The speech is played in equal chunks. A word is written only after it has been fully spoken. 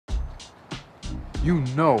You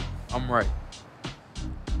know I'm right.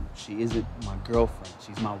 She isn't my girlfriend.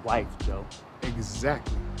 She's my wife, Joe.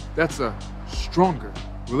 Exactly. That's a stronger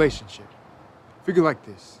relationship. Figure like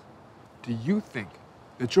this. Do you think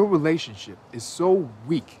that your relationship is so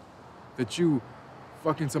weak that you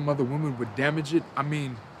fucking some other woman would damage it? I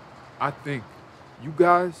mean, I think you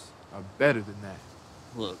guys are better than that.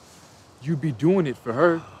 Look, You be doing it for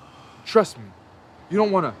her. Trust me. You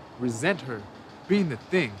don't want to resent her being the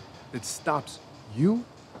thing that stops you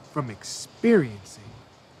from experiencing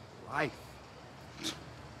life.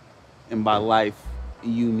 and by life,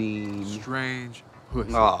 you mean... Strange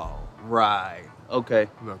pussy. Oh, right. Okay.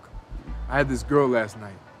 Look, I had this girl last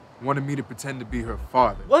night. Wanted me to pretend to be her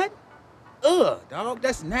father. What? Ugh, dog,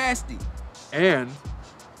 that's nasty. And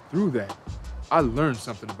through that, I learned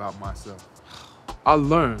something about myself. I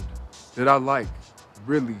learned that I like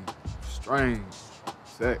really strange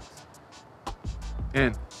sex.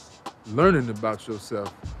 And learning about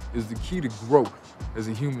yourself is the key to growth as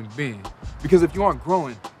a human being. Because if you aren't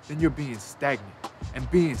growing, then you're being stagnant. And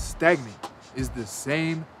being stagnant is the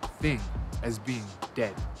same thing as being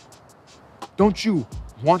dead. Don't you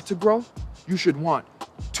want to grow? You should want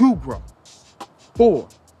to grow. For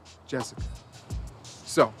Jessica.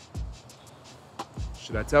 So,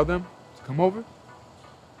 should I tell them to come over?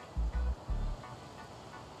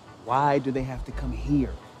 Why do they have to come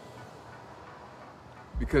here?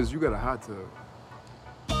 Because you got a hot tub.